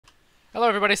Hello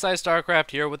everybody,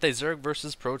 StarCraft here with a Zerg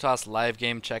vs Protoss live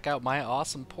game. Check out my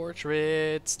awesome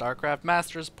portrait, StarCraft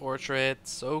Masters portrait,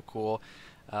 so cool.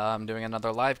 I'm doing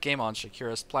another live game on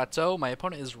Shakira's Plateau. My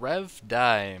opponent is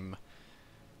RevDime.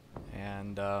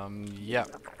 And, yeah.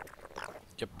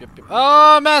 Yep.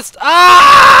 Oh, I missed!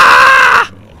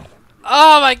 Ah!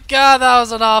 Oh my god, that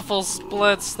was an awful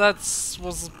split. That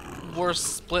was worse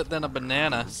split than a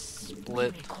banana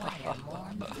split.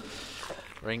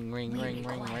 Ring,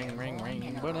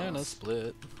 banana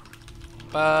split.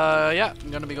 Yeah, I'm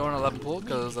gonna be going 11 pool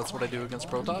because that's what I do against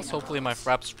Protoss. Hopefully my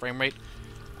Fraps frame rate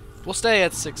will stay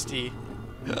at 60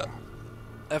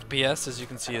 FPS, as you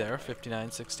can see there,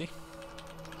 59-60.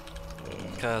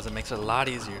 Because it makes it a lot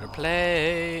easier to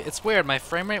play. It's weird, my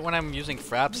frame rate when I'm using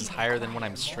Fraps is higher than when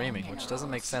I'm streaming, which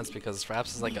doesn't make sense because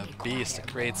Fraps is like a beast. It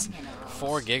creates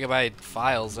 4 GB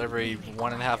files every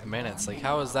 1.5 minutes. Like,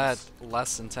 how is that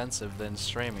less intensive than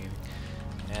streaming?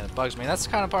 And it bugs me. That's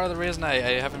kind of part of the reason I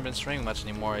haven't been streaming much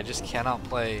anymore. I just cannot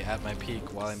play at my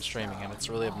peak while I'm streaming, and it's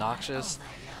really obnoxious.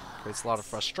 Creates a lot of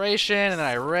frustration, and then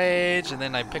I rage, and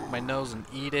then I pick my nose and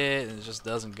eat it, and it just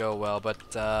doesn't go well. But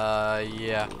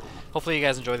yeah, hopefully you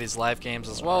guys enjoy these live games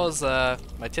as well as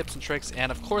my tips and tricks,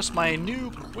 and of course my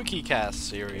new Quickie Cast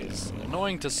series.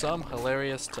 Annoying to some,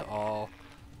 hilarious to all.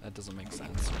 That doesn't make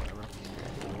sense. Whatever.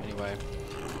 Anyway,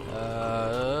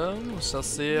 so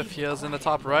see if he is in the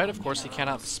top right. Of course, he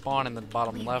cannot spawn in the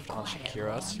bottom left on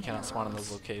Shakira, so he cannot spawn in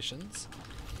those locations.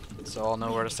 So I'll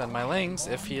know where to send my links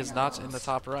if he is not in the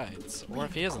top right. Or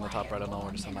if he is in the top right, I'll know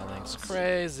where to send my links.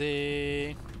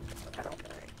 Crazy!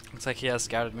 Looks like he has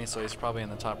scouted me, so he's probably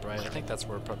in the top right. I think that's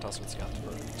where Protoss would scout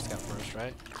first,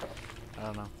 right? I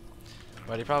don't know.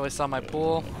 But he probably saw my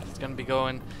pool. He's gonna be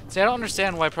going... See, I don't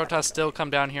understand why Protoss still come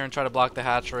down here and try to block the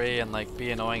hatchery and like be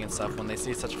annoying and stuff when they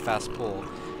see such a fast pool.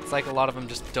 It's like a lot of them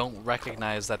just don't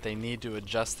recognize that they need to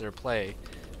adjust their play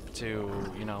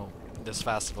to, you know, this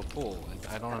fast of a pool.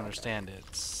 I don't understand it.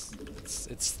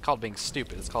 It's called being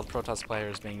stupid. It's called Protoss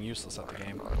players being useless at the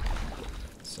game.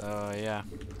 So yeah.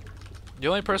 The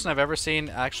only person I've ever seen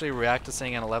actually react to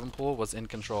seeing an 11 pool was In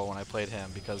Control when I played him,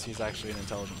 because he's actually an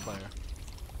intelligent player.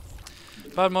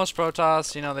 But most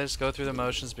Protoss, you know, they just go through the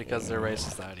motions because their race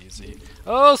is that easy.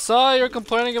 Oh, Saw, you're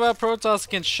complaining about Protoss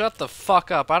again. Shut the fuck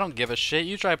up. I don't give a shit.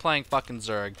 You try playing fucking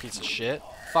Zerg, piece of shit.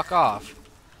 Fuck off.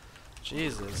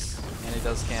 Jesus. And he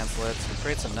does cancel it. He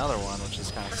creates another one, which is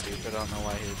kind of stupid. I don't know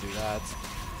why he would do that.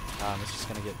 It's just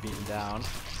going to get beaten down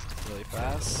really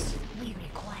fast. We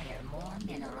require more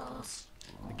minerals.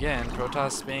 Again,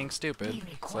 Protoss being stupid.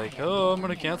 It's like, oh, I'm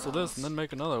going to cancel this and then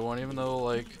make another one, even though,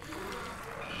 like,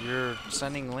 you're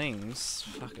sending lings.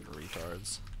 Fucking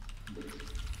retards.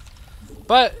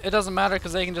 But it doesn't matter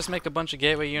because they can just make a bunch of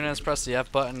gateway units, press the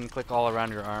F button, and click all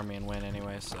around your army and win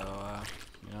anyway. So,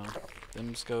 you know.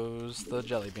 Then goes the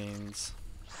jelly beans.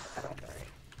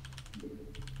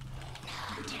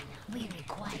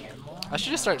 I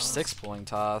should just start 6 pulling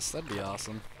toss. That'd be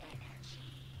awesome.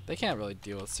 They can't really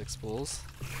deal with 6 pulls.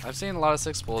 I've seen a lot of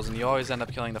 6 pulls, and you always end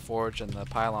up killing the forge and the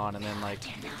pylon, and then like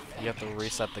you have to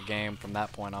reset the game from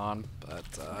that point on. But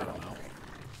I don't know.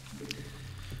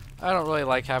 I don't really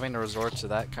like having to resort to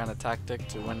that kind of tactic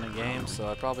to win the game, so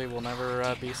I probably will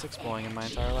never be 6 pulling in my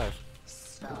entire life.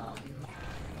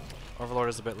 Overlord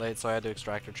is a bit late, so I had to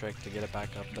extractor trick to get it back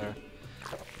up there.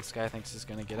 This guy thinks he's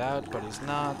gonna get out, but he's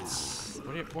not.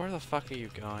 Where the fuck are you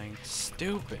going?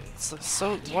 Stupid.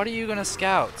 So what are you gonna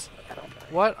scout?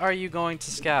 What are you going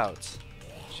to scout?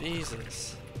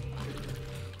 Jesus.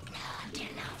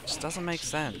 Just doesn't make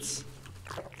sense.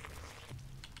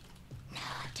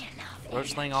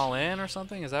 Roachling all in or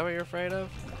something? Is that what you're afraid of?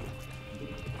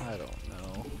 I don't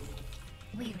know.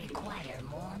 We require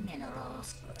more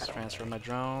minerals. Let's transfer my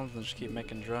drones and just keep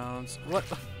making drones. What?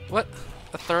 What?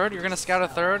 A third? You're gonna scout a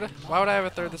third? Why would I have a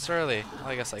third this early? Well,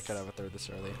 I guess I could have a third this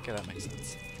early. Okay, that makes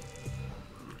sense.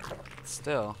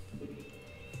 Still.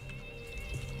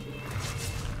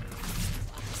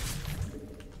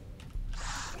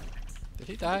 Did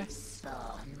he die?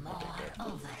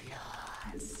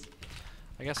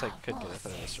 I guess I could get a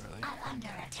third this early. Under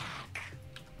attack.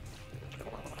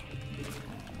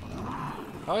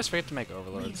 I always forget to make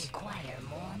overlords. We require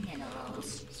more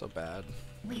minerals. So bad.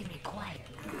 We require.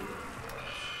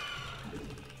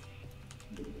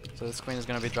 So this queen is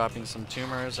going to be dropping some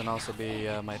tumors and also be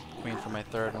my queen for my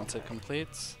third once it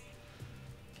completes.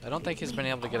 I don't think he's been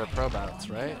able to get a probouts,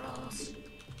 right?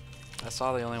 I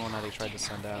saw the only one that he tried to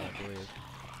send out, I believe.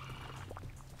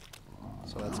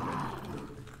 So that's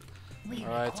good.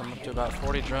 Alright, so I'm up to about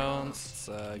 40 drones.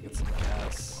 Let's get some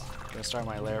gas. I'm going to start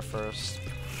my lair first.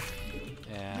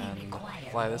 And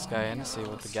fly this guy in to see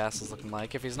what the gas is looking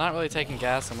like. If he's not really taking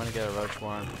gas, I'm going to get a Roach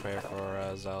War and prepare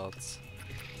for Zealots.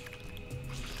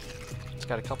 It's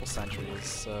got a couple sentries,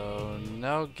 so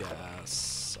no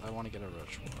gas. I want to get a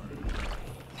Roach War.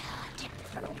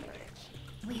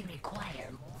 We require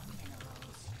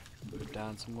Move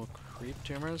down some more creep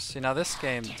tumors. See, now this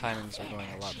game, the timings are going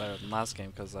a lot better than last game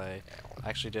because I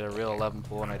actually did a real 11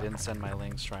 pool and I didn't send my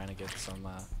links trying to get some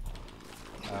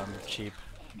cheap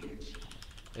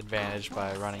advantage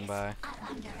by running by.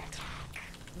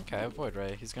 Okay, Void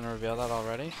Ray. He's going to reveal that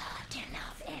already.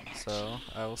 So,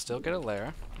 I will still get a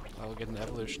lair. I will get an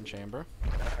evolution chamber.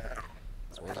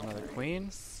 As well as another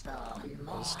queen.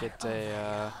 I'll just get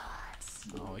a...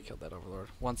 oh, we killed that overlord.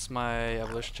 Once my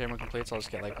evolution chamber completes, I'll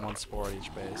just get like one spore at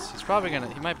each base. He's probably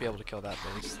gonna... he might be able to kill that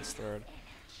base, this third.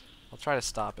 I'll try to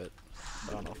stop it.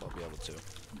 I don't know if I'll be able to.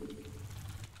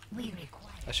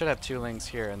 I should have 2 lings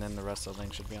here, and then the rest of the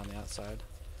lings should be on the outside.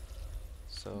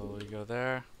 So you go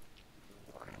there.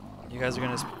 You guys are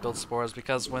gonna build spores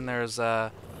because when there's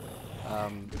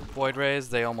void rays,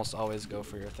 they almost always go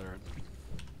for your third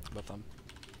with them.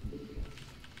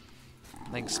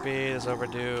 Link speed is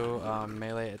overdue.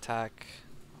 Melee attack.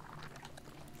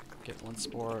 Get 1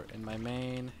 spore in my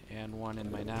main and 1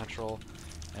 in my natural.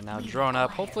 And now drone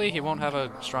up. Hopefully he won't have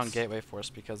a strong gateway force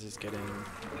because he's getting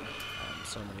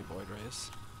so many void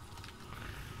rays.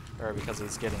 Or because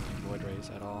he's getting void rays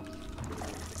at all.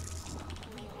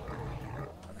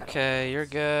 Okay, you're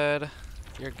good.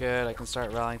 You're good. I can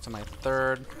start rallying to my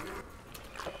third.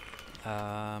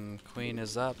 Queen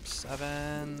is up.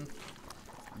 7.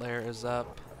 Lair is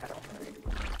up.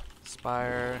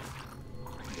 Spire.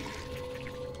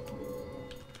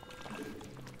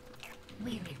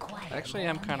 Actually,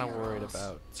 I'm kind of worried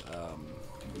about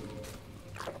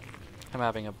him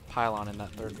having a pylon in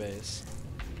that third base.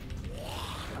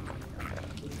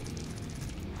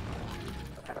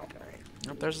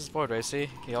 Oh, there's his void ray. See,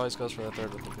 he always goes for the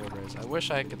third with the void rays. I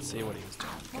wish I could see what he was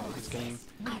doing. Okay, he's getting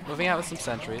moving out with some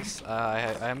sentries.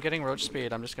 I am getting roach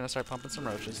speed. I'm just gonna start pumping some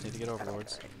roaches. Need to get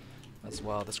overlords as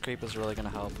well. This creep is really gonna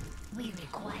help. We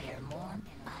require more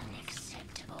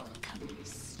unacceptable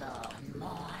spawn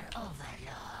more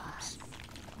overlords.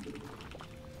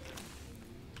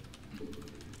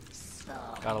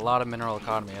 Got a lot of mineral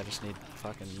economy. I just need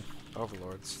fucking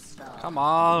overlords. Come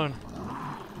on.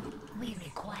 We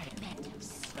require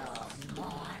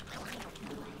more.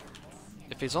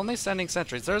 If he's only sending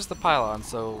sentries, there's the pylon.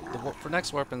 So for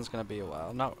next warping is gonna be a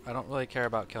while. No, I don't really care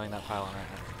about killing that pylon right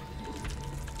now.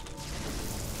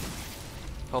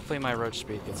 Hopefully my roach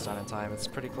speed gets done in time. It's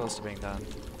pretty close to being done.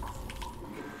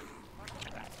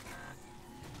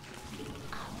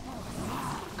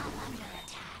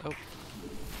 Oh.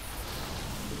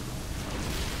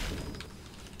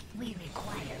 We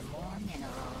require more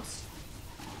minerals.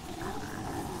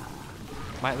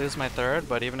 Might lose my third,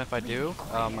 but even if I do,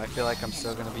 I feel like I'm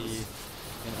still gonna be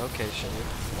in okay shape.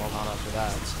 Well, not after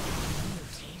that.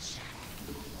 Mutation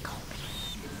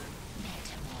complete.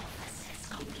 Metamorphosis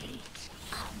complete.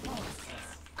 Our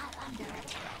forces are under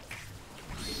attack.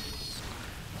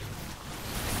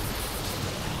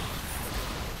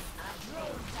 Our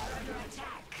drones are under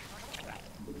attack.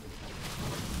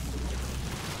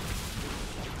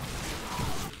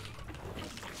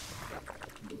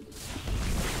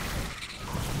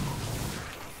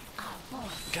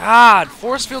 God,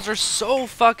 force fields are so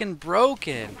fucking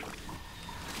broken.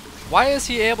 Why is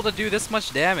he able to do this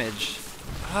much damage?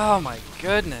 Oh my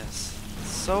goodness.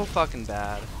 It's so fucking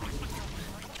bad.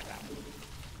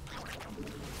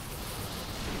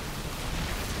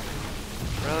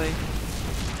 Really?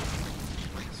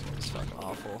 It's fucking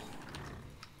awful.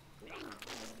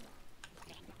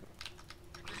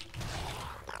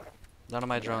 None of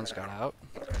my drones got out.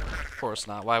 Of course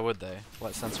not. Why would they?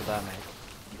 What sense would that make?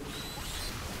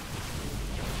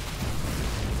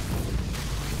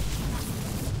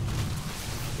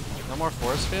 No more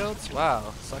force fields?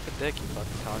 Wow. Suck a dick, you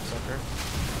fucking cocksucker.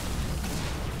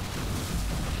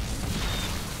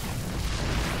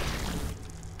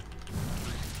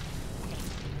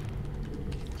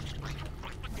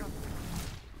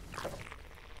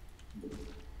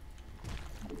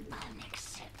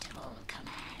 Unacceptable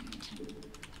command.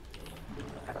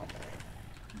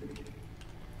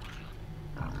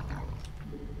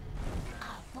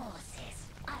 Our forces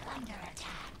are under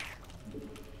attack.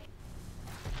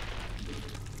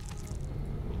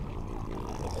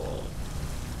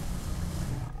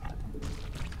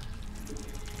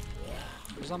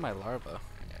 Where's on my larva?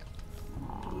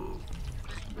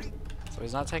 So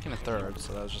he's not taking a third,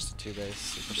 so that was just a 2-base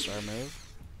superstar move.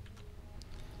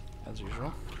 As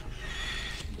usual.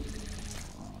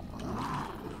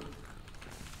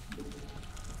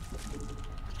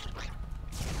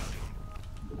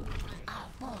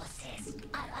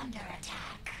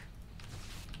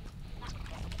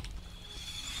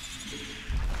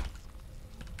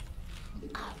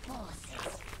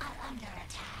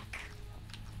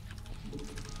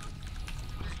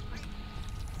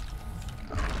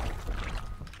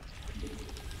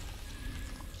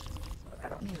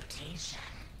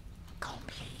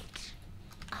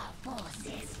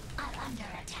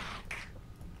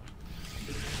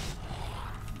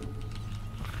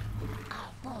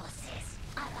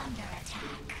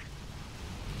 attack.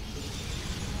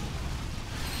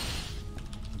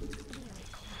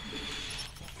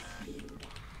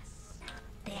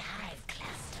 The hive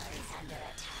cluster is under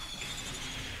attack.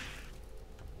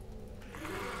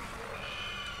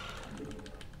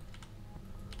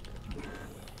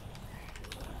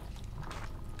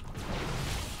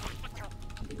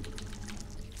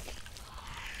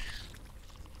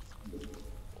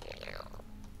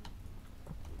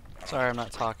 Sorry, I'm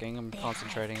not talking. I'm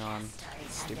concentrating on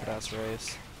stupid ass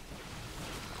race.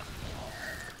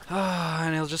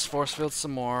 And he'll just force field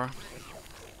some more.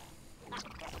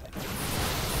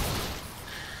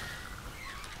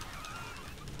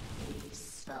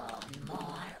 Spawn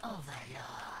more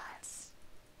overlords.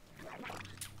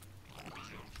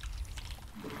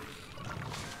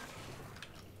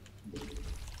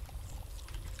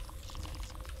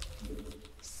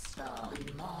 Spawn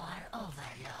more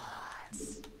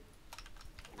overlords.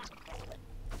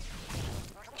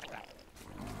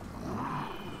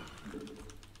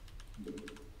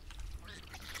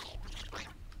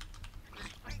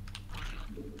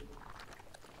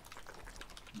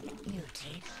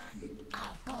 Mutate.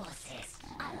 Our forces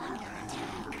are under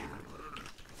attack.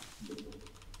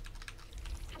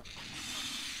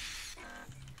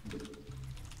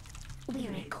 We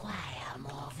require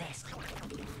more vessels.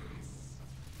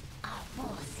 Our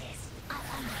forces are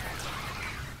under attack.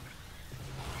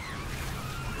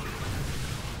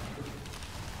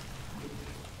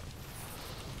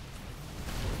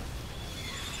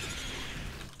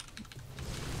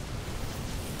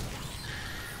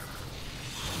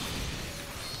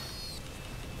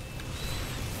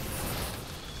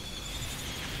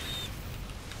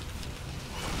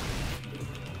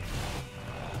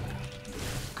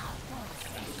 Our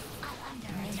forces are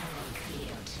under mineral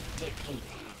field depleted.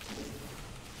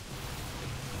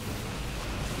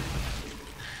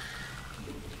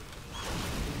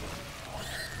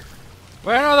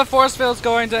 When are the force fields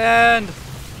going to end?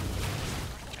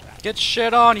 Get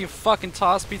shit on, you fucking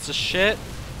toss piece of shit.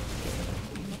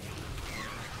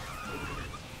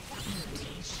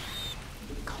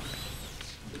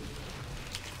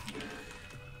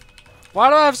 Why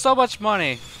do I have so much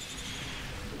money?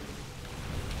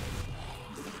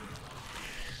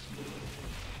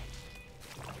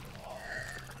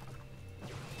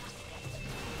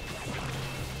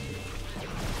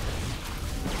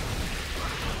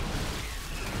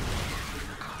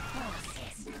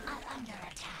 Forces are under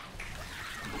attack.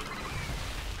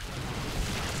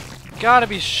 Gotta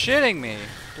be shitting me.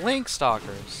 Blink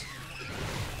Stalkers.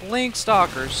 Blink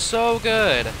Stalkers, so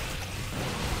good.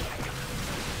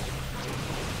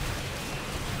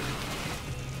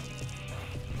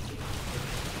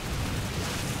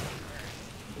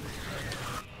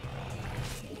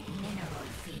 Mineral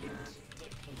field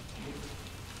depleted.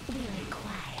 We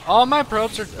require All my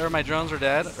probes are, or my drones are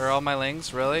dead, or all my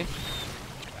lings, really?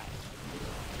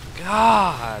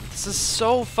 God, this is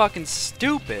so fucking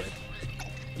stupid.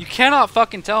 You cannot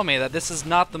fucking tell me that this is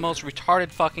not the most retarded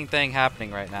fucking thing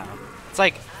happening right now. It's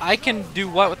like, I can do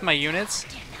what with my units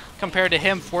compared to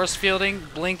him force fielding,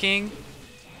 blinking,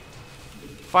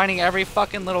 finding every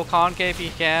fucking little concave he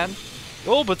can.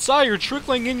 Oh, but Psy, you're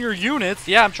trickling in your units.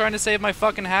 Yeah, I'm trying to save my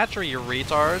fucking hatchery, you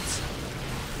retards.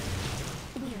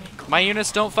 My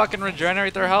units don't fucking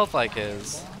regenerate their health like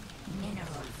his. mineral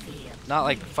field. Not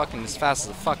like fucking as fast as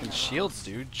the fucking shields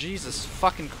do. Jesus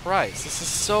fucking Christ. This is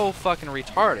so fucking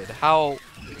retarded how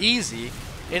easy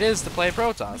it is to play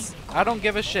Protoss. I don't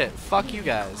give a shit. Fuck you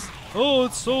guys. Oh,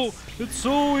 it's so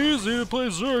easy to play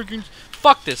Zerg. And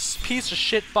fuck this piece of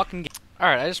shit fucking game.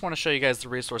 Alright, I just want to show you guys the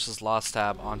resources lost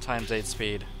tab on ×8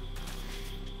 speed.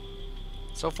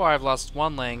 So far I've lost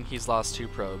 1 ling, he's lost 2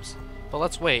 probes. But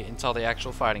let's wait until the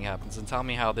actual fighting happens and tell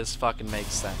me how this fucking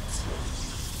makes sense.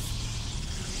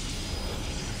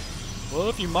 Well,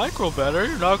 if you micro better,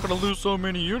 you're not going to lose so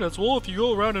many units. Well, if you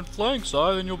go around and flank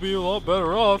side, then you'll be a lot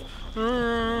better off.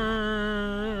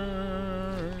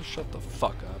 Shut the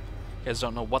fuck up. You guys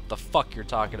don't know what the fuck you're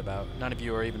talking about. None of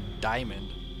you are even diamond.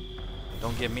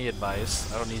 Don't give me advice.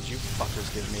 I don't need you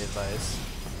fuckers giving me advice.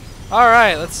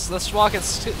 Alright, let's watch it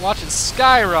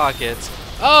skyrocket.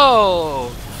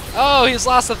 Oh! Oh, he's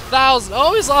lost 1,000.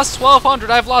 Oh, he's lost 1,200.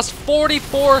 I've lost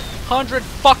 4,400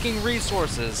 fucking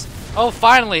resources. Oh,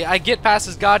 finally, I get past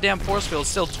his goddamn force field.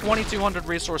 Still 2,200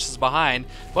 resources behind.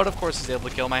 But, of course, he's able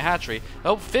to kill my hatchery.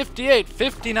 Oh, 58,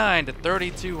 59 to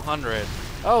 3,200.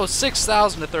 Oh,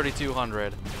 6,000 to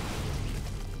 3,200.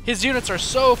 His units are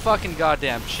so fucking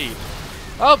goddamn cheap.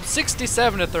 Oh,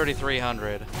 67 to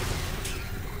 3,300.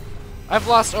 I've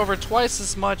lost over twice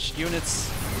as much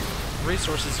units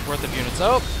resources worth of units.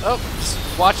 Oh,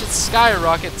 watch it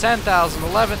skyrocket. 10,000,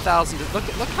 11,000.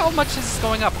 Look how much this is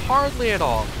going up. Hardly at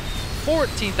all.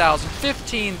 14,000,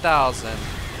 15,000.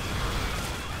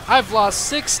 I've lost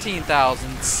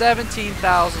 16,000,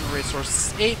 17,000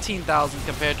 resources, 18,000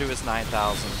 compared to his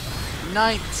 9,000.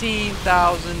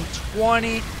 19,000,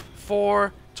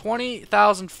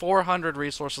 20,400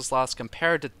 resources lost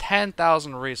compared to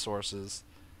 10,000 resources.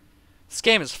 This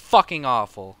game is fucking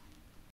awful.